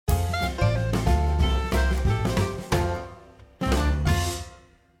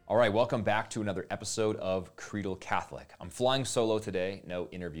right, welcome back to another episode of Creedal Catholic. I'm flying solo today, no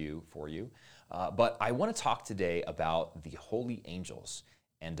interview for you, but I want to talk today about the holy angels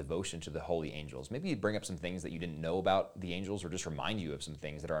and devotion to the holy angels. Maybe bring up some things that you didn't know about the angels or just remind you of some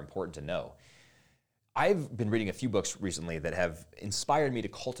things that are important to know. I've been reading a few books recently that have inspired me to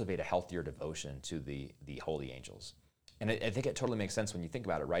cultivate a healthier devotion to the holy angels. And I think it totally makes sense when you think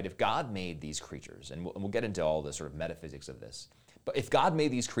about it, right? If God made these creatures, and we'll get into all the sort of metaphysics of this, but if God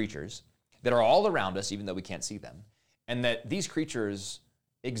made these creatures that are all around us, even though we can't see them, and that these creatures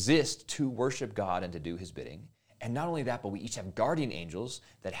exist to worship God and to do his bidding, and not only that, but we each have guardian angels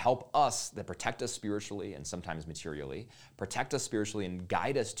that help us, that protect us spiritually and sometimes materially, protect us spiritually and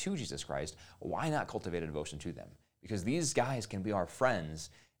guide us to Jesus Christ, why not cultivate a devotion to them? Because these guys can be our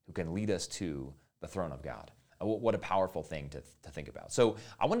friends who can lead us to the throne of God. What a powerful thing to think about. So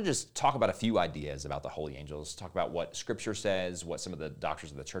I want to just talk about a few ideas about the holy angels, talk about what Scripture says, what some of the doctors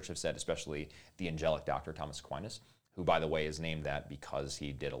of the church have said, especially the angelic doctor, Thomas Aquinas, who, by the way, is named that because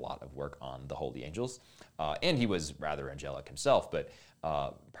he did a lot of work on the holy angels. And he was rather angelic himself, but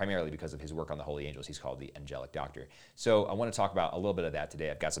primarily because of his work on the holy angels, he's called the angelic doctor. So I want to talk about a little bit of that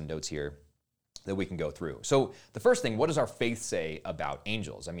today. I've got some notes here that we can go through. So the first thing, what does our faith say about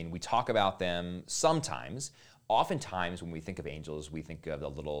angels? I mean, we talk about them sometimes. Oftentimes, when we think of angels, we think of the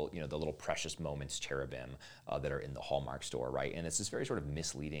little precious moments cherubim that are in the Hallmark store, right? And it's this very sort of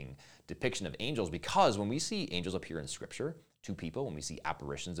misleading depiction of angels because when we see angels appear in Scripture to people, when we see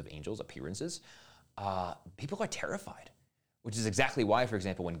apparitions of angels, appearances, people are terrified, which is exactly why, for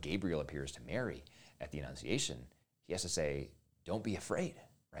example, when Gabriel appears to Mary at the Annunciation, he has to say, "Don't be afraid,"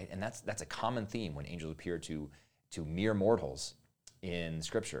 right? And that's a common theme when angels appear to mere mortals in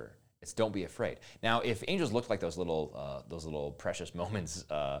Scripture. It's don't be afraid. Now, if angels looked like those little precious moments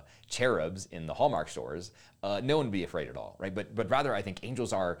cherubs in the Hallmark stores, no one would be afraid at all, right? But rather, I think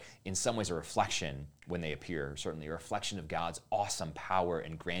angels are in some ways a reflection when they appear, certainly a reflection of God's awesome power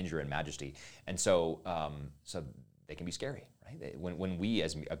and grandeur and majesty, and so they can be scary, right? When we,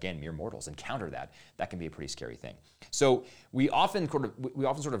 as again mere mortals, encounter that can be a pretty scary thing. So we often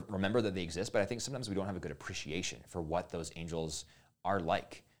sort of remember that they exist, but I think sometimes we don't have a good appreciation for what those angels are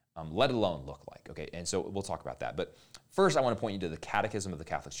like. Let alone look like, okay? And so we'll talk about that. But first, I want to point you to the Catechism of the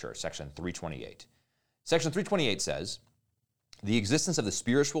Catholic Church, section 328. Section 328 says, "The existence of the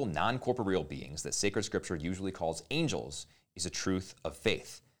spiritual, non-corporeal beings that sacred Scripture usually calls angels is a truth of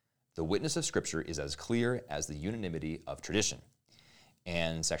faith. The witness of Scripture is as clear as the unanimity of tradition."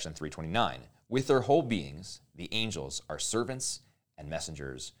 And section 329, "With their whole beings, the angels are servants and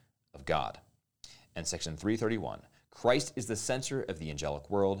messengers of God." And section 331, "Christ is the center of the angelic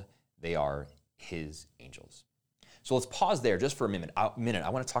world. They are his angels." So let's pause there just for a minute. I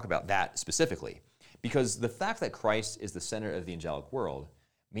want to talk about that specifically because the fact that Christ is the center of the angelic world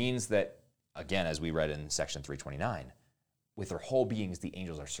means that, again, as we read in section 329, with their whole beings, the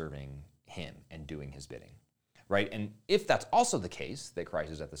angels are serving him and doing his bidding, right? And if that's also the case, that Christ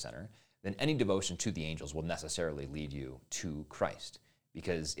is at the center, then any devotion to the angels will necessarily lead you to Christ.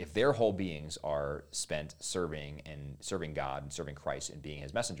 Because if their whole beings are spent serving God and serving Christ and being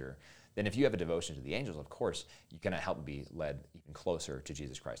his messenger, then if you have a devotion to the angels, of course, you cannot help but be led even closer to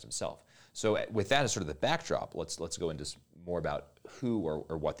Jesus Christ himself. So with that as sort of the backdrop, let's go into more about who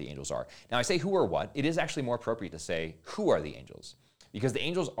or what the angels are. Now I say who or what, it is actually more appropriate to say who are the angels, because the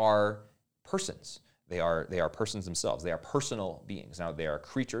angels are persons. They are persons themselves. They are personal beings. Now they are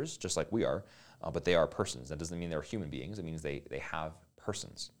creatures, just like we are, but they are persons. That doesn't mean they're human beings. It means they have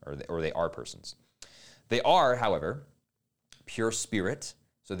persons, or they are persons. They are, however, pure spirit,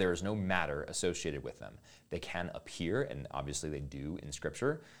 so there is no matter associated with them. They can appear, and obviously they do in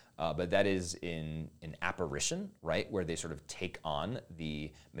Scripture, but that is in an apparition, right, where they sort of take on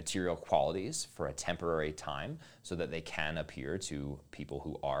the material qualities for a temporary time so that they can appear to people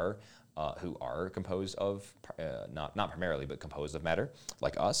who are composed of, not primarily, but composed of matter,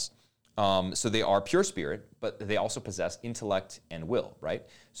 like us. So they are pure spirit, but they also possess intellect and will, right?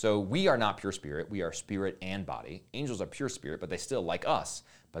 So we are not pure spirit. We are spirit and body. Angels are pure spirit, but they still, like us,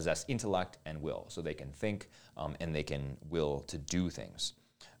 possess intellect and will. So they can think and they can will to do things.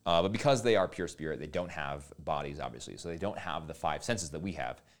 But because they are pure spirit, they don't have bodies, obviously. So they don't have the five senses that we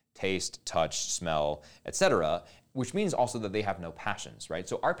have: taste, touch, smell, etc., which means also that they have no passions, right?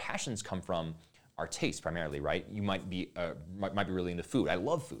 So our passions come from our taste primarily, right? You might be really into food. I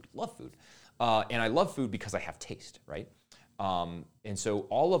love food, and I love food because I have taste, right? And so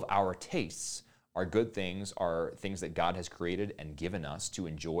all of our tastes are good things, are things that God has created and given us to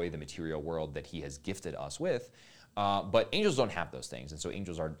enjoy the material world that he has gifted us with. But angels don't have those things, and so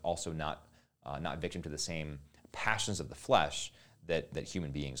angels are also not victim to the same passions of the flesh that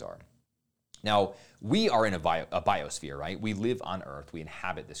human beings are. Now, we are in a biosphere, right? We live on earth. We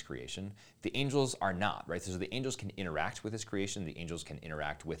inhabit this creation. The angels are not, right? So the angels can interact with this creation. The angels can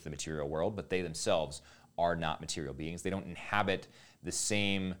interact with the material world, but they themselves are not material beings. They don't inhabit the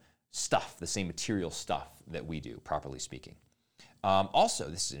same stuff, the same material stuff that we do, properly speaking. Also,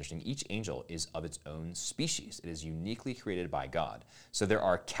 this is interesting, each angel is of its own species. It is uniquely created by God. So there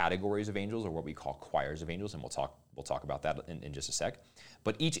are categories of angels, or what we call choirs of angels, and we'll talk about that in just a sec.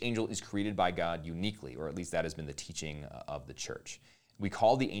 But each angel is created by God uniquely, or at least that has been the teaching of the church. We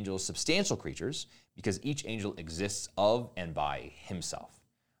call the angels substantial creatures because each angel exists of and by himself,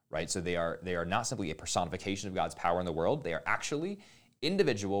 right? So they are not simply a personification of God's power in the world. They are actually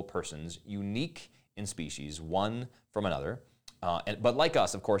individual persons, unique in species, one from another. But like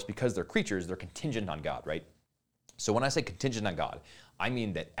us, of course, because they're creatures, they're contingent on God, right? So when I say contingent on God, I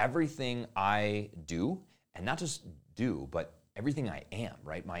mean that everything I do, and not just do, but everything I am,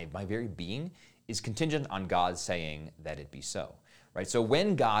 right? My very being is contingent on God saying that it be so, right? So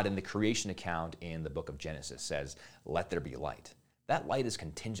when God in the creation account in the book of Genesis says, "Let there be light," that light is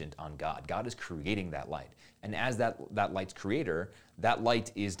contingent on God. God is creating that light. And as that light's creator, that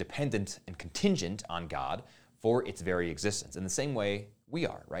light is dependent and contingent on God for its very existence. In the same way, we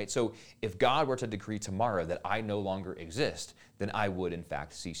are, right? So if God were to decree tomorrow that I no longer exist, then I would, in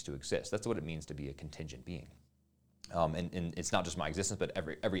fact, cease to exist. That's what it means to be a contingent being. And it's not just my existence, but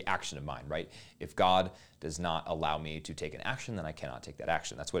every action of mine, right? If God does not allow me to take an action, then I cannot take that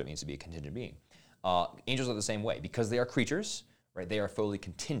action. That's what it means to be a contingent being. Angels are the same way. Because they are creatures, right, they are fully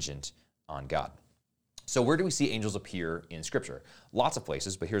contingent on God. So where do we see angels appear in Scripture? Lots of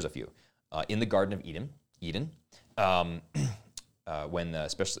places, but here's a few. In the Garden of Eden,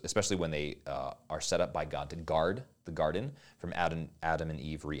 especially when they are set up by God to guard the garden from Adam and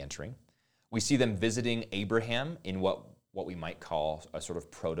Eve re-entering. We see them visiting Abraham in what we might call a sort of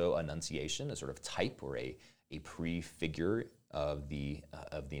proto-annunciation, a sort of type or a prefigure of the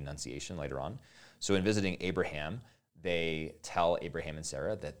annunciation later on. So in visiting Abraham, they tell Abraham and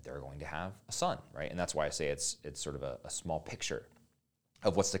Sarah that they're going to have a son, right? And that's why I say it's sort of a small picture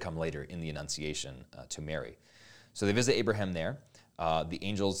of what's to come later in the annunciation to Mary. So they visit Abraham there. The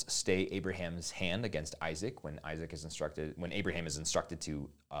angels stay Abraham's hand against Isaac when Abraham is instructed to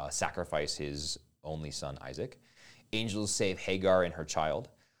sacrifice his only son Isaac. Angels save Hagar and her child.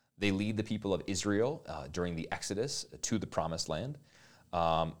 They lead the people of Israel during the Exodus to the Promised Land.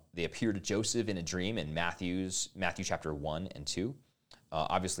 They appear to Joseph in a dream in Matthew chapter 1 and 2.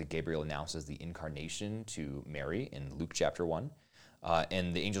 Obviously, Gabriel announces the incarnation to Mary in Luke chapter 1.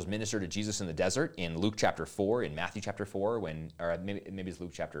 And the angels minister to Jesus in the desert in Luke chapter 4, in Matthew chapter 4, or maybe it's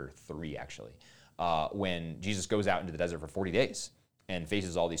Luke chapter 3, actually, when Jesus goes out into the desert for 40 days and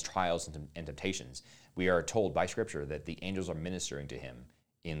faces all these trials and temptations. We are told by Scripture that the angels are ministering to him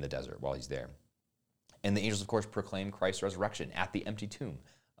in the desert while he's there. And the angels, of course, proclaim Christ's resurrection at the empty tomb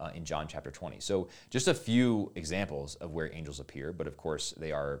in John chapter 20. So just a few examples of where angels appear, but of course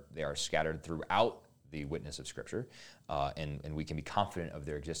they are scattered throughout the witness of Scripture, and we can be confident of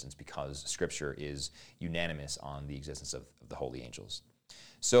their existence because Scripture is unanimous on the existence of the holy angels.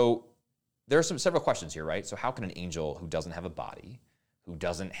 So there are several questions here, right? So how can an angel who doesn't have a body, who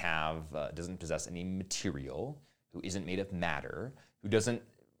doesn't possess any material, who isn't made of matter, who doesn't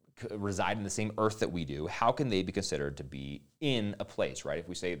reside in the same earth that we do, how can they be considered to be in a place, right? If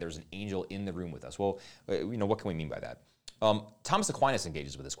we say there's an angel in the room with us, well, what can we mean by that? Thomas Aquinas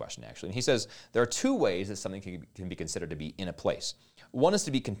engages with this question, actually, and he says there are two ways that something can be considered to be in a place. One is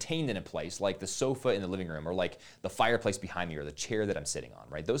to be contained in a place, like the sofa in the living room, or like the fireplace behind me, or the chair that I'm sitting on,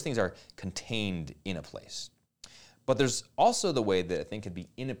 right? Those things are contained in a place. But there's also the way that a thing can be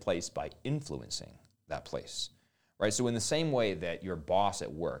in a place by influencing that place, right? So in the same way that your boss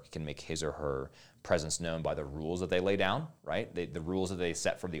at work can make his or her presence known by the rules that they lay down, right? The rules that they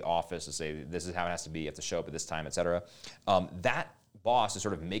set for the office to say this is how it has to be, you have to show up at this time, etc. That boss is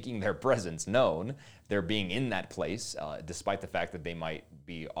sort of making their presence known. They're being in that place, despite the fact that they might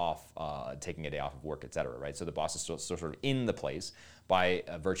be off, taking a day off of work, etc. Right? So the boss is still sort of in the place by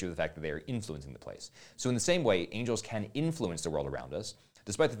virtue of the fact that they are influencing the place. So in the same way, angels can influence the world around us,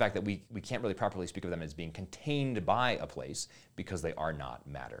 despite the fact that we can't really properly speak of them as being contained by a place because they are not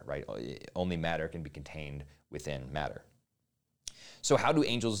matter, right? Only matter can be contained within matter. So how do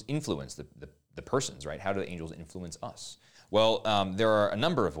angels influence the persons, right? How do angels influence us? Well, there are a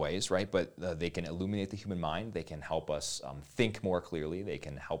number of ways, right? But they can illuminate the human mind. They can help us think more clearly. They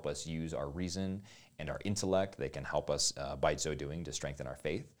can help us use our reason and our intellect. They can help us, by so doing, to strengthen our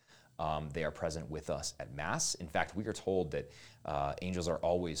faith. They are present with us at Mass. In fact, we are told that angels are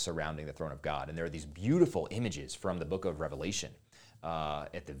always surrounding the throne of God. And there are these beautiful images from the book of Revelation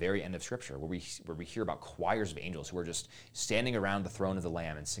at the very end of Scripture, where we hear about choirs of angels who are just standing around the throne of the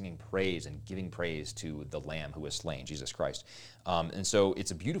Lamb and singing praise and giving praise to the Lamb who was slain, Jesus Christ. And so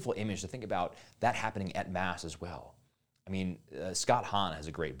it's a beautiful image to think about that happening at Mass as well. I mean, Scott Hahn has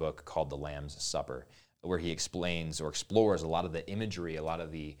a great book called The Lamb's Supper, where he explains or explores a lot of the imagery, a lot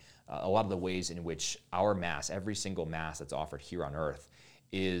of the ways in which our Mass, every single Mass that's offered here on earth,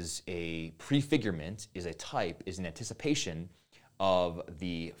 is a prefigurement, is a type, is an anticipation of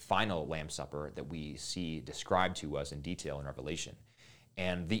the final Lamb's Supper that we see described to us in detail in Revelation.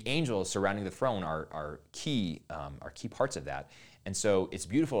 And the angels surrounding the throne are key parts of that. And so it's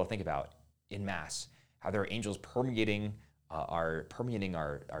beautiful to think about in Mass how there are angels permeating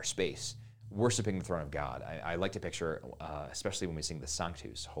our space, worshiping the throne of God. I like to picture, especially when we sing the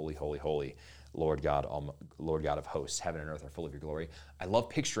Sanctus, Holy, Holy, Holy, Lord God of hosts, heaven and earth are full of your glory. I love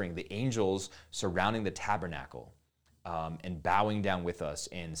picturing the angels surrounding the tabernacle and bowing down with us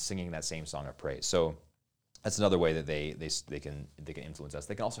and singing that same song of praise. So that's another way that they can influence us.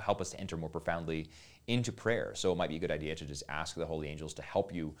 They can also help us to enter more profoundly into prayer. So it might be a good idea to just ask the holy angels to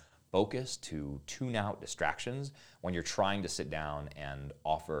help you focus, to tune out distractions when you're trying to sit down and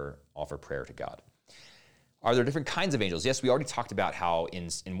offer prayer to God. Are there different kinds of angels? Yes, we already talked about how in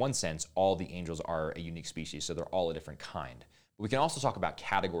one sense all the angels are a unique species, so they're all a different kind. But we can also talk about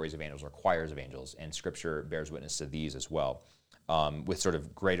categories of angels or choirs of angels, and Scripture bears witness to these as well, with sort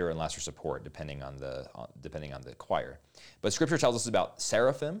of greater and lesser support depending on the choir. But Scripture tells us about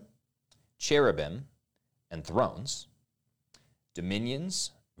seraphim, cherubim, and thrones,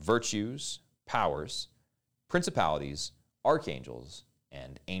 dominions, virtues, powers, principalities, archangels,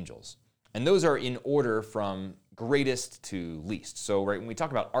 and angels. And those are in order from greatest to least. So right, when we talk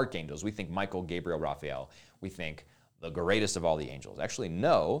about archangels, we think Michael, Gabriel, Raphael. We think the greatest of all the angels. Actually,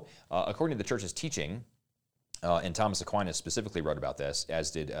 no. According to the Church's teaching, and Thomas Aquinas specifically wrote about this, as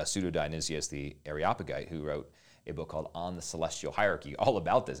did Pseudo-Dionysius the Areopagite, who wrote a book called On the Celestial Hierarchy, all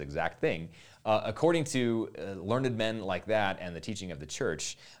about this exact thing. According to learned men like that and the teaching of the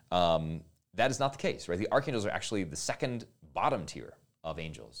Church, that is not the case, right? The archangels are actually the second bottom tier of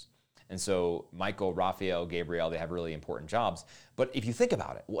angels. And so Michael, Raphael, Gabriel, they have really important jobs. But if you think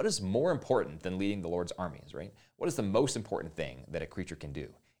about it, what is more important than leading the Lord's armies, right? What is the most important thing that a creature can do?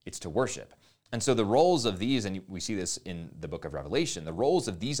 It's to worship. And so the roles of these, and we see this in the book of Revelation, the roles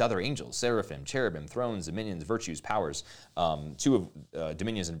of these other angels, seraphim, cherubim, thrones, dominions, virtues, powers, two of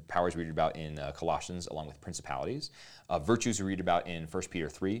dominions and powers we read about in Colossians, along with principalities. Virtues we read about in 1 Peter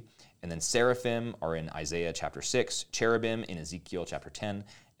 3. And then seraphim are in Isaiah chapter 6, cherubim in Ezekiel chapter 10,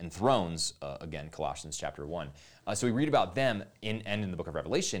 and thrones, again, Colossians chapter 1. So we read about them in the book of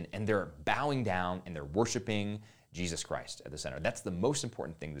Revelation, and they're bowing down and they're worshiping Jesus Christ at the center. That's the most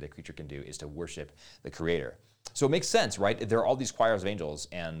important thing that a creature can do, is to worship the Creator. So it makes sense, right? There are all these choirs of angels,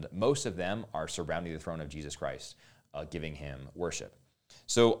 and most of them are surrounding the throne of Jesus Christ, giving him worship.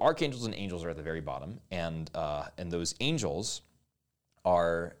 So archangels and angels are at the very bottom, and those angels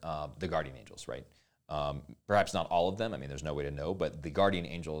are the guardian angels, right? Perhaps not all of them. I mean, there's no way to know, but the guardian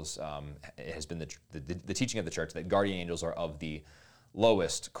angels, it has been the teaching of the Church that guardian angels are of the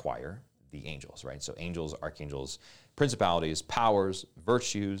lowest choir, the angels, right? So angels, archangels, principalities, powers,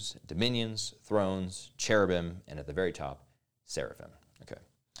 virtues, dominions, thrones, cherubim, and at the very top, seraphim. Okay.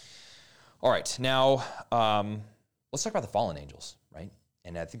 All right, now let's talk about the fallen angels, right?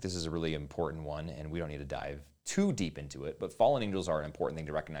 And I think this is a really important one, and we don't need to dive too deep into it, but fallen angels are an important thing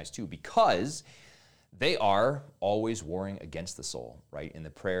to recognize too, because they are always warring against the soul, right? In the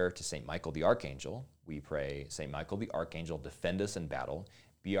prayer to St. Michael the Archangel, we pray, St. Michael the Archangel, defend us in battle,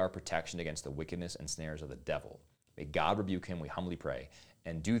 be our protection against the wickedness and snares of the devil. May God rebuke him, we humbly pray.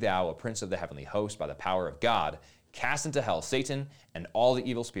 And do thou, a prince of the heavenly host, by the power of God, cast into hell Satan and all the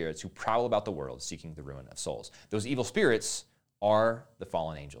evil spirits who prowl about the world seeking the ruin of souls. Those evil spirits are the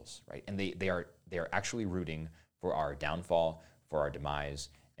fallen angels, right? And they are actually rooting for our downfall, for our demise,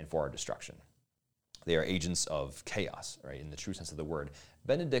 and for our destruction. They are agents of chaos, right, in the true sense of the word.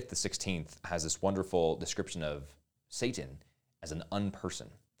 Benedict XVI has this wonderful description of Satan as an unperson.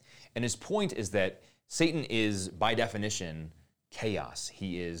 And his point is that Satan is, by definition, chaos.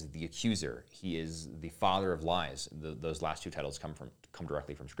 He is the accuser. He is the father of lies. Those last two titles come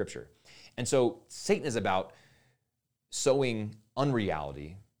directly from Scripture. And so Satan is about sowing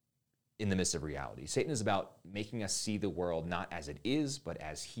unreality in the midst of reality. Satan is about making us see the world not as it is, but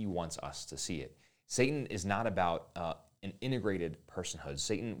as he wants us to see it. Satan is not about an integrated personhood.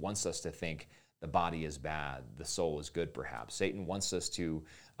 Satan wants us to think the body is bad, the soul is good, perhaps. Satan wants us to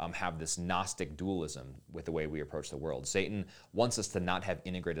have this Gnostic dualism with the way we approach the world. Satan wants us to not have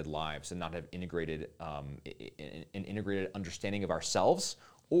integrated lives and not have integrated an integrated understanding of ourselves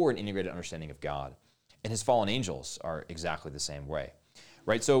or an integrated understanding of God. And his fallen angels are exactly the same way,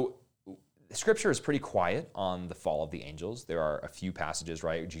 right? So Scripture is pretty quiet on the fall of the angels. There are a few passages,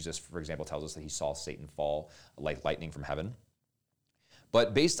 right? Jesus, for example, tells us that he saw Satan fall like lightning from heaven.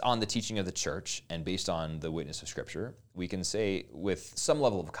 But based on the teaching of the church and based on the witness of Scripture, we can say with some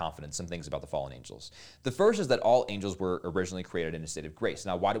level of confidence some things about the fallen angels. The first is that all angels were originally created in a state of grace.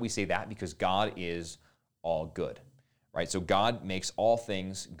 Now, why do we say that? Because God is all good, right? So God makes all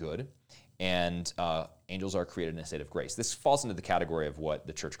things good, and angels are created in a state of grace. This falls into the category of what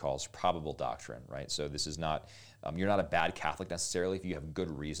the church calls probable doctrine, right? So this is not, you're not a bad Catholic necessarily if you have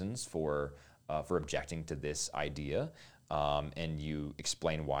good reasons for objecting to this idea. And you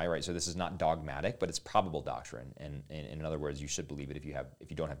explain why, right? So this is not dogmatic, but it's probable doctrine. And in other words, you should believe it if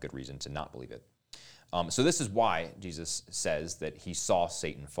you don't have good reason to not believe it. So this is why Jesus says that he saw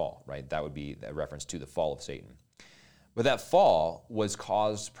Satan fall, right? That would be a reference to the fall of Satan. But that fall was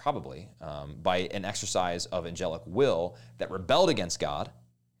caused probably by an exercise of angelic will that rebelled against God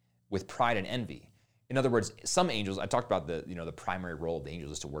with pride and envy. In other words, some angels, I talked about the primary role of the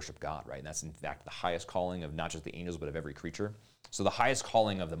angels is to worship God, right? And that's in fact the highest calling of not just the angels, but of every creature. So the highest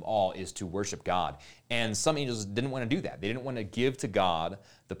calling of them all is to worship God. And some angels didn't want to do that. They didn't want to give to God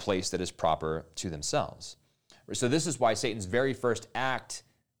the place that is proper to themselves. So this is why Satan's very first act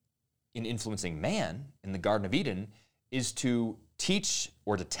in influencing man in the Garden of Eden is to teach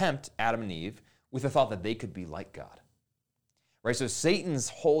or to tempt Adam and Eve with the thought that they could be like God. Right, so Satan's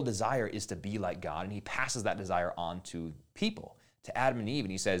whole desire is to be like God, and he passes that desire on to people, to Adam and Eve,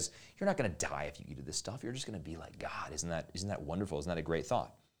 and he says, "You're not going to die if you eat of this stuff. You're just going to be like God." Isn't that wonderful? Isn't that a great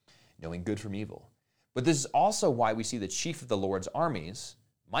thought? Knowing good from evil. But this is also why we see the chief of the Lord's armies,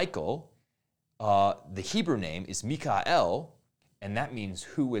 Michael. The Hebrew name is Mikael, and that means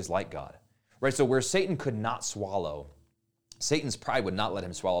who is like God. Right, so where Satan could not swallow, Satan's pride would not let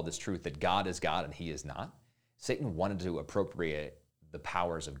him swallow this truth that God is God and he is not. Satan wanted to appropriate the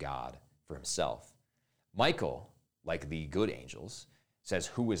powers of God for himself. Michael, like the good angels, says,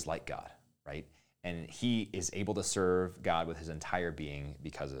 who is like God, right? And he is able to serve God with his entire being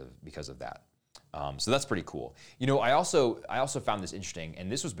because of that. So that's pretty cool. I also found this interesting,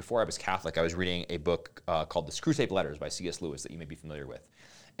 and this was before I was Catholic. I was reading a book called The Screwtape Letters by C.S. Lewis that you may be familiar with.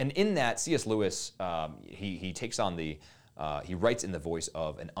 And in that, C.S. Lewis, he takes on he writes in the voice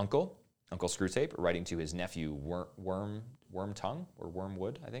of an Uncle Screwtape, writing to his nephew Wormtongue or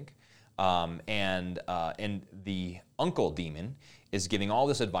Wormwood, I think. And the uncle demon is giving all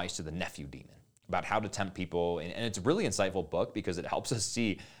this advice to the nephew demon about how to tempt people. And it's a really insightful book because it helps us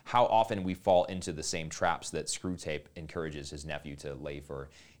see how often we fall into the same traps that Screwtape encourages his nephew to lay for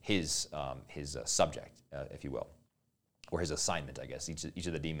his subject, if you will, or his assignment, I guess. Each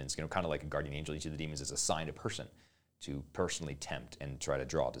of the demons, kind of like a guardian angel, each of the demons is assigned a person to personally tempt and try to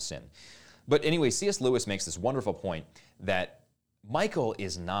draw to sin. But anyway, C.S. Lewis makes this wonderful point that Michael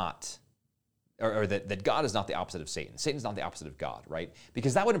is not, or that God is not the opposite of Satan. Satan's not the opposite of God, right?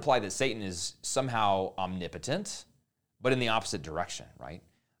 Because that would imply that Satan is somehow omnipotent, but in the opposite direction, right?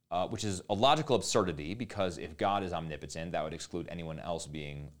 Which is a logical absurdity, because if God is omnipotent, that would exclude anyone else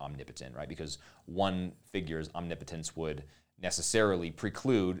being omnipotent, right? Because one figure's omnipotence would necessarily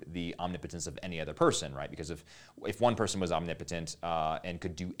preclude the omnipotence of any other person, right? Because if one person was omnipotent and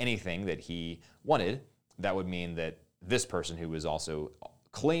could do anything that he wanted, that would mean that this person who was also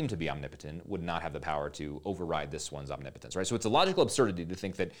claimed to be omnipotent would not have the power to override this one's omnipotence, right? So it's a logical absurdity to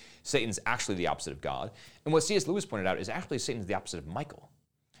think that Satan's actually the opposite of God. And what C.S. Lewis pointed out is actually Satan's the opposite of Michael.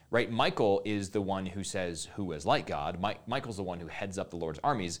 Right? Michael is the one who says, who is like God. Michael's the one who heads up the Lord's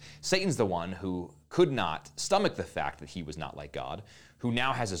armies. Satan's the one who could not stomach the fact that he was not like God, who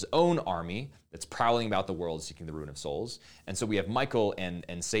now has his own army that's prowling about the world seeking the ruin of souls. And so we have Michael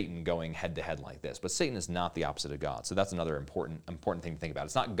and Satan going head to head like this. But Satan is not the opposite of God. So that's another important thing to think about.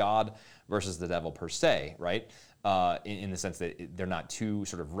 It's not God versus the devil per se, right? In the sense that they're not two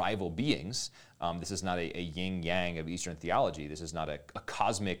sort of rival beings. This is not a yin-yang of Eastern theology. This is not a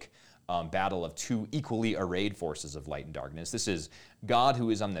cosmic battle of two equally arrayed forces of light and darkness. This is God who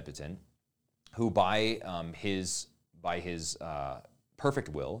is omnipotent, who by his perfect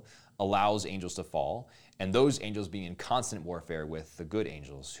will allows angels to fall, and those angels being in constant warfare with the good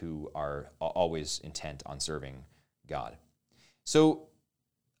angels who are always intent on serving God. So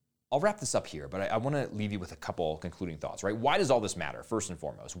I'll wrap this up here, but I want to leave you with a couple concluding thoughts, right? Why does all this matter, first and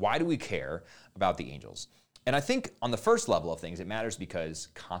foremost? Why do we care about the angels? And I think on the first level of things, it matters because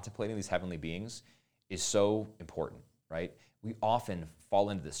contemplating these heavenly beings is so important, right? We often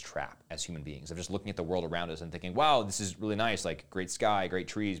fall into this trap as human beings of just looking at the world around us and thinking, wow, this is really nice, like great sky, great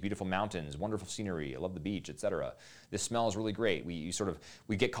trees, beautiful mountains, wonderful scenery, I love the beach, etc. This smells really great. We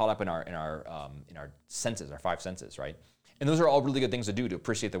get caught up in our senses, our five senses, right? And those are all really good things to do to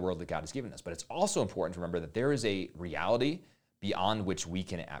appreciate the world that God has given us. But it's also important to remember that there is a reality beyond that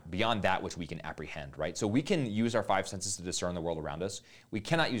which we can apprehend, right? So we can use our five senses to discern the world around us. We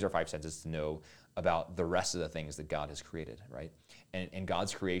cannot use our five senses to know about the rest of the things that God has created, right? And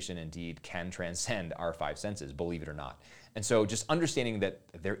God's creation indeed can transcend our five senses, believe it or not. And so just understanding that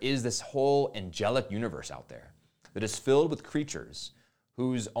there is this whole angelic universe out there that is filled with creatures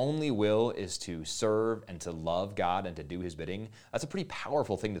whose only will is to serve and to love God and to do his bidding, that's a pretty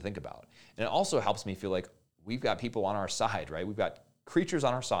powerful thing to think about. And it also helps me feel like we've got people on our side, right? We've got creatures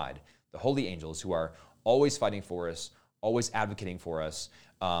on our side, the holy angels, who are always fighting for us, always advocating for us,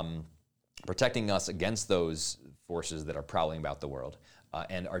 protecting us against those forces that are prowling about the world,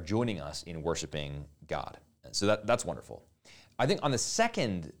 and are joining us in worshiping God. So that's wonderful. I think on the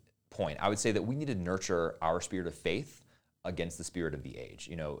second point, I would say that we need to nurture our spirit of faith against the spirit of the age.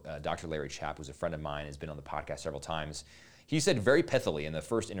 You know, Dr. Larry Chapp, who's a friend of mine, has been on the podcast several times. He said very pithily in the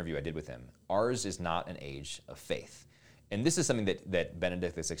first interview I did with him, ours is not an age of faith. And this is something that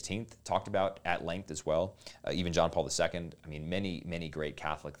Benedict XVI talked about at length as well. Even John Paul II. I mean, many great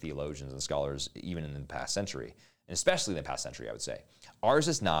Catholic theologians and scholars, even in the past century, and especially in the past century, I would say. Ours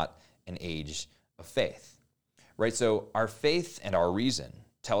is not an age of faith, right? So our faith and our reason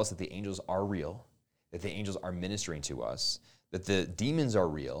tell us that the angels are real, that the angels are ministering to us, that the demons are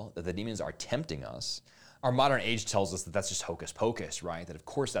real, that the demons are tempting us. Our modern age tells us that that's just hocus pocus, right? That of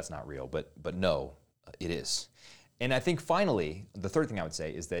course that's not real, but no, it is. And I think finally, the third thing I would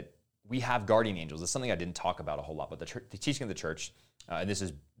say is that we have guardian angels. It's something I didn't talk about a whole lot, but the teaching of the church, and this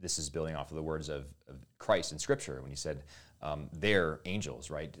is building off of the words of Christ in Scripture when he said they're angels,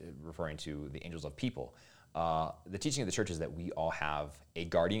 right? Referring to the angels of people. The teaching of the church is that we all have a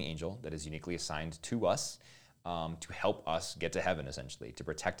guardian angel that is uniquely assigned to us to help us get to heaven, essentially, to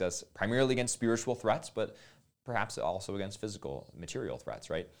protect us primarily against spiritual threats, but perhaps also against physical, material threats,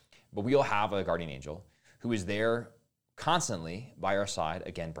 right? But we all have a guardian angel who is there constantly by our side,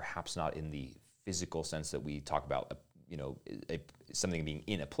 again, perhaps not in the physical sense that we talk about, something being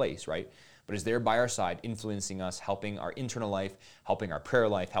in a place, right? But is there by our side, influencing us, helping our internal life, helping our prayer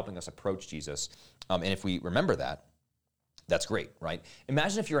life, helping us approach Jesus. And if we remember that, that's great, right?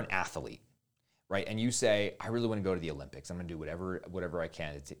 Imagine if you're an athlete, right? And you say, I really want to go to the Olympics. I'm going to do whatever I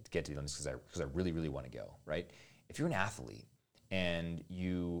can to get to the Olympics because I really, really want to go, right? If you're an athlete and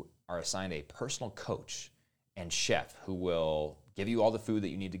you are assigned a personal coach and chef who will give you all the food that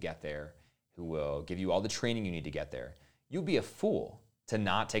you need to get there, who will give you all the training you need to get there, you'd be a fool to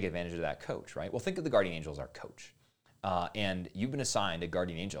not take advantage of that coach, right? Well, think of the guardian angel as our coach. And you've been assigned a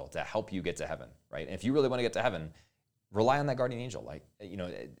guardian angel to help you get to heaven, right? And if you really want to get to heaven, rely on that guardian angel.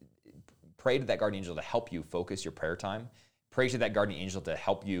 Pray to that guardian angel to help you focus your prayer time. Pray to that guardian angel to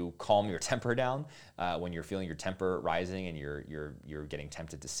help you calm your temper down when you're feeling your temper rising and you're getting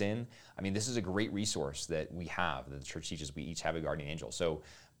tempted to sin. I mean, this is a great resource that we have, that the church teaches. We each have a guardian angel. So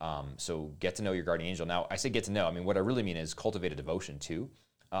get to know your guardian angel. Now, I say get to know. I mean, what I really mean is cultivate a devotion to.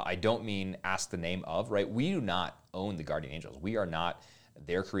 I don't mean ask the name of, right? We do not own the guardian angels. We are not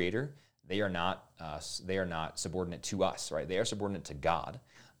their creator. They are not subordinate to us, right? They are subordinate to God.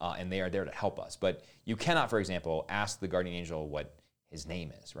 And they are there to help us. But you cannot, for example, ask the guardian angel what his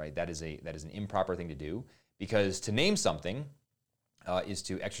name is, right? That is an improper thing to do, because to name something is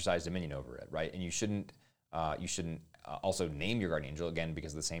to exercise dominion over it, right? And you shouldn't also name your guardian angel, again,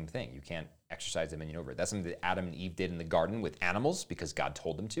 because of the same thing. You can't exercise dominion over it. That's something that Adam and Eve did in the garden with animals because God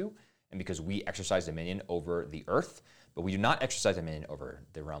told them to, and because we exercise dominion over the earth, but we do not exercise dominion over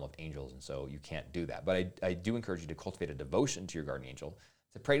the realm of angels, and so you can't do that. But I do encourage you to cultivate a devotion to your guardian angel,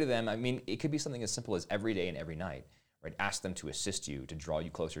 to pray to them. I mean, it could be something as simple as every day and every night, right? Ask them to assist you, to draw you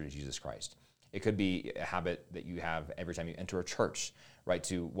closer to Jesus Christ. It could be a habit that you have every time you enter a church, right?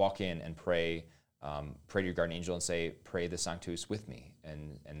 To walk in and pray to your guardian angel and say, pray the Sanctus with me,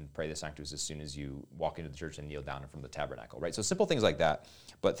 and pray the Sanctus as soon as you walk into the church and kneel down in front of the tabernacle, right? So simple things like that,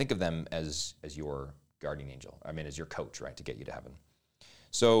 but think of them as your guardian angel. I mean, as your coach, right? To get you to heaven.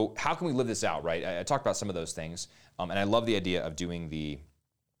 So how can we live this out, right? I talked about some of those things, and I love the idea of doing the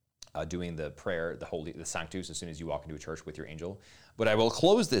prayer, the Sanctus, as soon as you walk into a church with your angel. But I will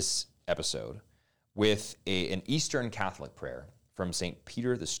close this episode with an Eastern Catholic prayer from St.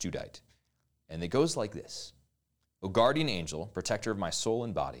 Peter the Studite. And it goes like this. O guardian angel, protector of my soul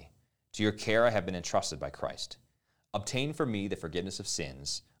and body, To your care I have been entrusted by Christ. Obtain for me the forgiveness of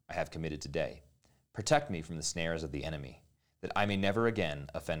sins I have committed today. Protect me from the snares of the enemy, that I may never again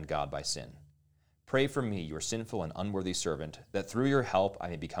offend God by sin. Pray for me, your sinful and unworthy servant, that through your help I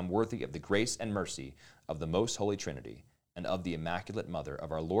may become worthy of the grace and mercy of the most holy Trinity and of the Immaculate Mother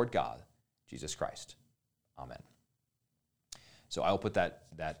of our Lord God, Jesus Christ. Amen. So I'll put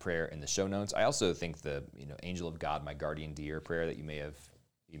that prayer in the show notes. I also think the Angel of God, my guardian dear prayer that you may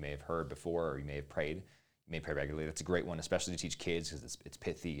have heard before, or you may have prayed. You may pray regularly. That's a great one, especially to teach kids, because it's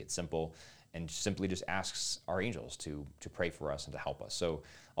pithy, it's simple, and simply just asks our angels to pray for us and to help us. So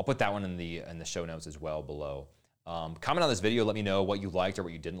I'll put that one in the show notes as well below. Comment on this video. Let me know what you liked or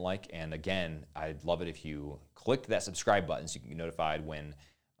what you didn't like. And again, I'd love it if you clicked that subscribe button so you can be notified when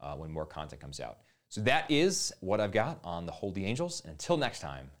more content comes out. So that is what I've got on the Holy Angels. And until next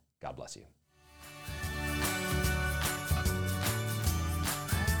time, God bless you.